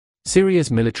Syria's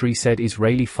military said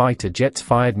Israeli fighter jets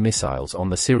fired missiles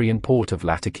on the Syrian port of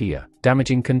Latakia,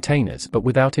 damaging containers but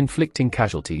without inflicting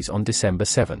casualties on December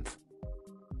 7.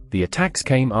 The attacks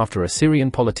came after a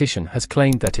Syrian politician has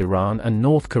claimed that Iran and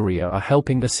North Korea are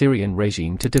helping the Syrian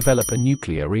regime to develop a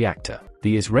nuclear reactor.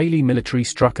 The Israeli military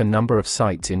struck a number of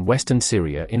sites in western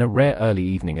Syria in a rare early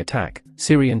evening attack,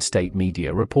 Syrian state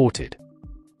media reported.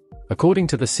 According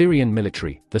to the Syrian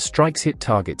military, the strikes hit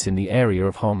targets in the area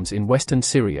of Homs in western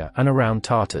Syria and around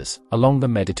Tartus, along the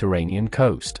Mediterranean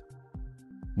coast.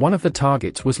 One of the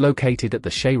targets was located at the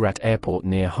Shayrat airport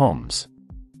near Homs.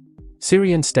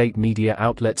 Syrian state media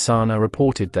outlet Sana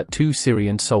reported that 2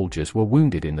 Syrian soldiers were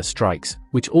wounded in the strikes,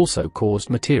 which also caused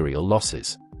material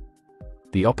losses.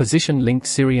 The opposition-linked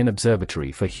Syrian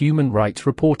Observatory for Human Rights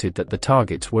reported that the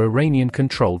targets were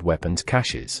Iranian-controlled weapons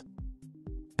caches.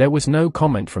 There was no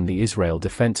comment from the Israel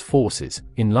Defense Forces,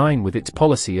 in line with its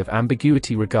policy of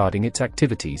ambiguity regarding its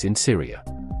activities in Syria.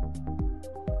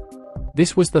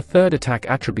 This was the third attack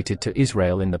attributed to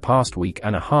Israel in the past week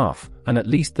and a half, and at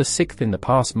least the 6th in the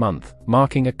past month,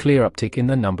 marking a clear uptick in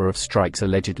the number of strikes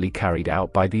allegedly carried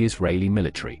out by the Israeli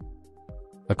military.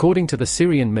 According to the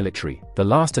Syrian military, the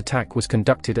last attack was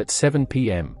conducted at 7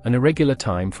 p.m., an irregular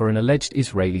time for an alleged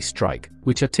Israeli strike,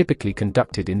 which are typically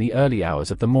conducted in the early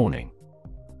hours of the morning.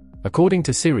 According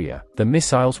to Syria, the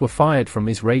missiles were fired from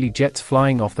Israeli jets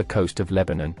flying off the coast of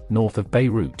Lebanon, north of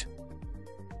Beirut.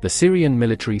 The Syrian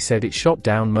military said it shot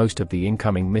down most of the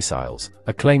incoming missiles,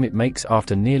 a claim it makes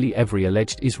after nearly every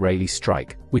alleged Israeli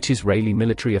strike, which Israeli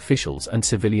military officials and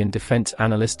civilian defense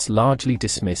analysts largely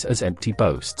dismiss as empty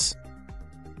boasts.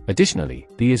 Additionally,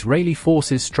 the Israeli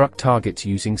forces struck targets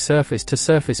using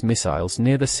surface-to-surface missiles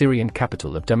near the Syrian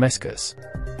capital of Damascus.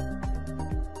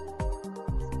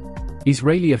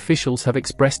 Israeli officials have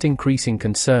expressed increasing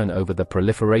concern over the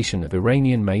proliferation of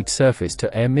Iranian-made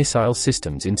surface-to-air missile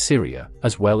systems in Syria,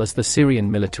 as well as the Syrian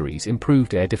military's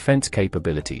improved air defense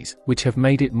capabilities, which have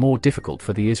made it more difficult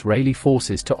for the Israeli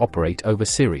forces to operate over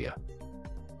Syria.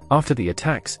 After the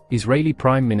attacks, Israeli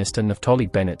Prime Minister Naftali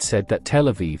Bennett said that Tel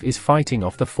Aviv is fighting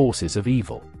off the forces of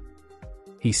evil.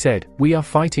 He said, "We are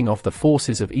fighting off the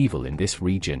forces of evil in this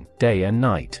region, day and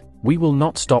night. We will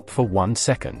not stop for 1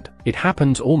 second. It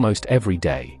happens almost every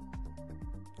day."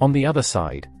 On the other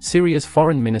side, Syria's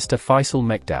Foreign Minister Faisal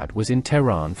Mekdad was in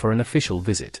Tehran for an official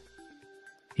visit.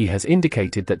 He has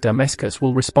indicated that Damascus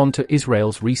will respond to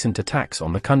Israel's recent attacks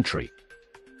on the country.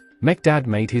 Mekdad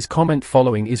made his comment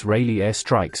following Israeli air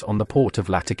strikes on the port of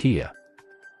Latakia.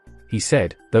 He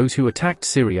said, "Those who attacked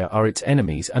Syria are its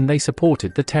enemies and they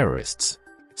supported the terrorists.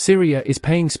 Syria is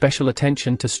paying special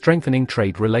attention to strengthening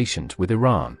trade relations with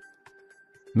Iran."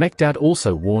 Mekdad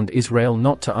also warned Israel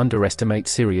not to underestimate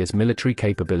Syria's military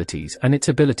capabilities and its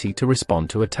ability to respond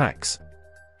to attacks.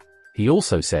 He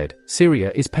also said,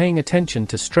 "Syria is paying attention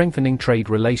to strengthening trade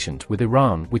relations with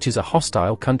Iran, which is a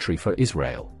hostile country for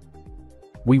Israel.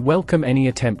 We welcome any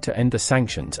attempt to end the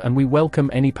sanctions and we welcome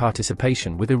any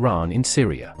participation with Iran in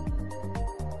Syria."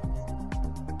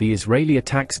 The Israeli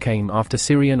attacks came after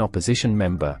Syrian opposition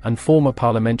member and former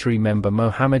parliamentary member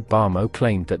Mohammed Barmo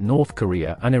claimed that North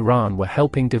Korea and Iran were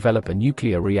helping develop a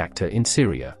nuclear reactor in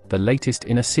Syria, the latest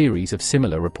in a series of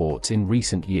similar reports in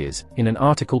recent years, in an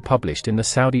article published in the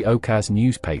Saudi Okaz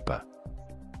newspaper.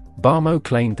 Barmo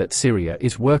claimed that Syria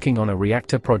is working on a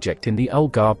reactor project in the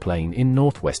Al-Ghar plain in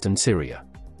northwestern Syria.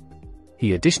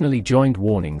 He additionally joined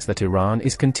warnings that Iran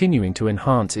is continuing to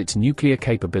enhance its nuclear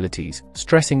capabilities,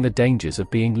 stressing the dangers of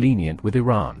being lenient with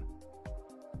Iran.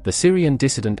 The Syrian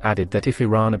dissident added that if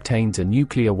Iran obtains a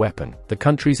nuclear weapon, the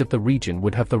countries of the region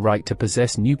would have the right to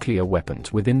possess nuclear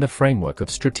weapons within the framework of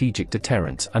strategic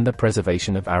deterrence and the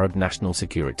preservation of Arab national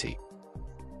security.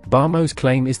 Barmo's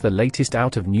claim is the latest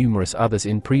out of numerous others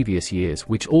in previous years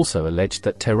which also alleged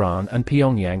that Tehran and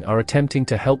Pyongyang are attempting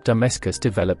to help Damascus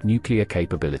develop nuclear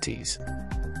capabilities.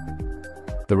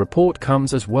 The report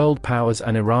comes as world powers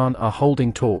and Iran are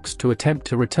holding talks to attempt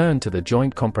to return to the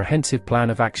Joint Comprehensive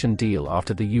Plan of Action deal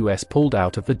after the US pulled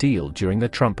out of the deal during the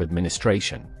Trump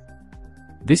administration.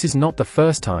 This is not the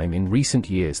first time in recent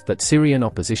years that Syrian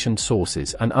opposition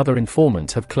sources and other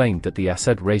informants have claimed that the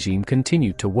Assad regime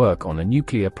continued to work on a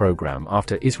nuclear program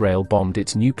after Israel bombed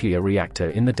its nuclear reactor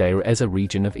in the Deir Ezzor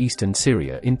region of eastern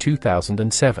Syria in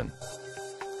 2007.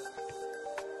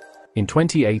 In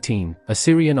 2018, a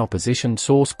Syrian opposition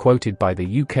source quoted by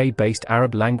the UK-based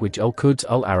Arab-language Al-Quds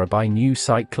Al-Arabi news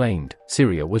site claimed,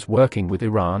 Syria was working with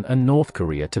Iran and North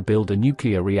Korea to build a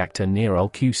nuclear reactor near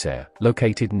Al-Qusair,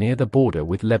 located near the border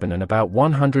with Lebanon about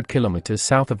 100 kilometers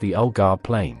south of the Al-Ghar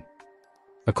plain.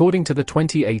 According to the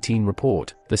 2018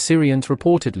 report, the Syrians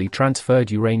reportedly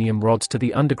transferred uranium rods to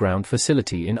the underground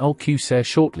facility in Al-Qusayr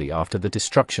shortly after the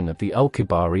destruction of the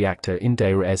Al-Kibar reactor in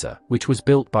Deir Ezzor, which was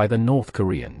built by the North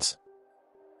Koreans.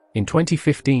 In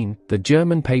 2015, the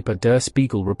German paper Der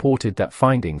Spiegel reported that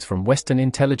findings from Western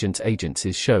intelligence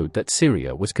agencies showed that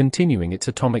Syria was continuing its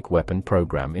atomic weapon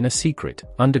program in a secret,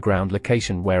 underground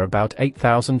location where about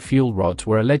 8,000 fuel rods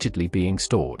were allegedly being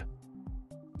stored.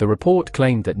 The report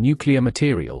claimed that nuclear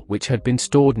material which had been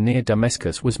stored near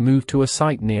Damascus was moved to a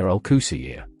site near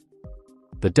Al-Qusayr.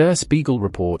 The Der Spiegel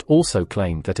report also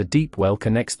claimed that a deep well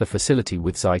connects the facility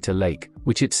with Zita Lake,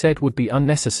 which it said would be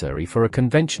unnecessary for a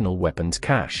conventional weapons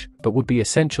cache, but would be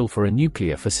essential for a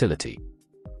nuclear facility.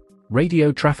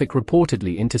 Radio traffic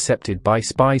reportedly intercepted by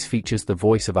spies features the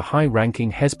voice of a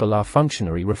high-ranking Hezbollah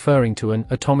functionary referring to an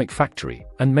atomic factory,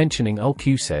 and mentioning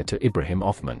Al-Qusayr to Ibrahim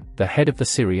Othman, the head of the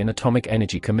Syrian Atomic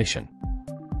Energy Commission.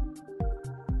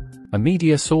 A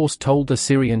media source told the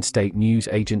Syrian state news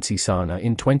agency Sana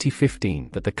in 2015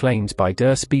 that the claims by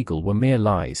Der Spiegel were mere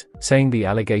lies, saying the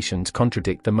allegations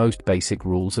contradict the most basic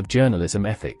rules of journalism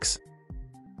ethics.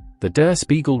 The Der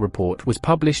Spiegel report was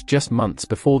published just months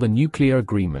before the nuclear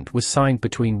agreement was signed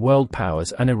between world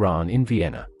powers and Iran in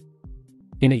Vienna.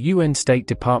 In a UN State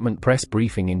Department press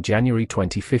briefing in January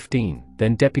 2015,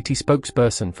 then deputy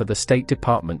spokesperson for the State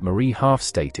Department Marie Harf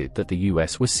stated that the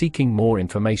US was seeking more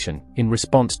information, in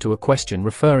response to a question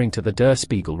referring to the Der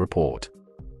Spiegel report.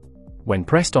 When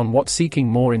pressed on what seeking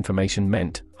more information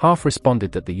meant, Harf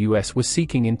responded that the US was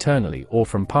seeking internally or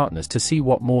from partners to see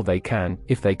what more they can,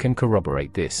 if they can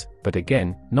corroborate this, but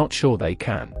again, not sure they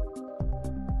can.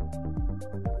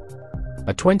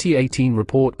 A 2018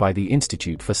 report by the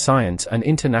Institute for Science and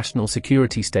International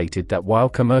Security stated that while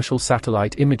commercial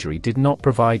satellite imagery did not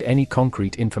provide any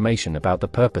concrete information about the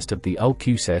purpose of the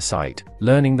Al-Qusayr site,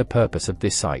 learning the purpose of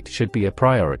this site should be a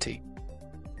priority.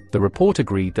 The report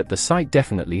agreed that the site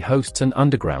definitely hosts an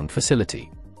underground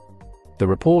facility. The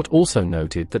report also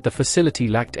noted that the facility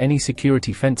lacked any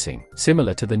security fencing,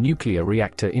 similar to the nuclear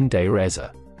reactor in Deir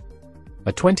Ezzor.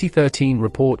 A 2013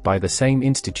 report by the same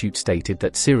institute stated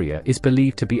that Syria is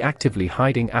believed to be actively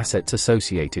hiding assets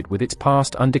associated with its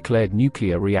past undeclared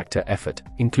nuclear reactor effort,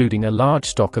 including a large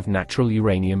stock of natural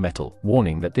uranium metal,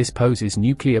 warning that this poses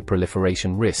nuclear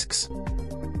proliferation risks.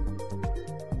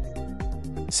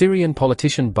 Syrian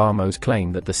politician Barmos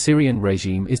claim that the Syrian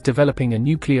regime is developing a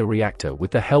nuclear reactor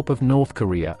with the help of North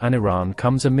Korea and Iran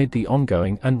comes amid the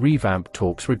ongoing and revamped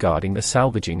talks regarding the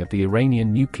salvaging of the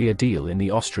Iranian nuclear deal in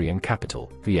the Austrian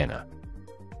capital, Vienna.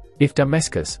 If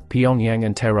Damascus, Pyongyang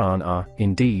and Tehran are,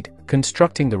 indeed,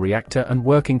 constructing the reactor and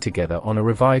working together on a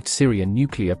revived Syrian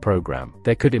nuclear program,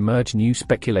 there could emerge new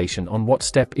speculation on what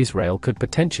step Israel could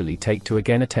potentially take to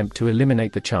again attempt to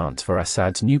eliminate the chance for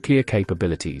Assad's nuclear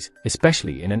capabilities,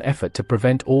 especially in an effort to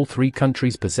prevent all three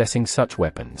countries possessing such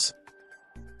weapons.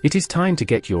 It is time to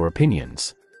get your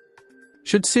opinions.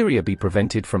 Should Syria be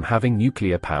prevented from having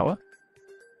nuclear power?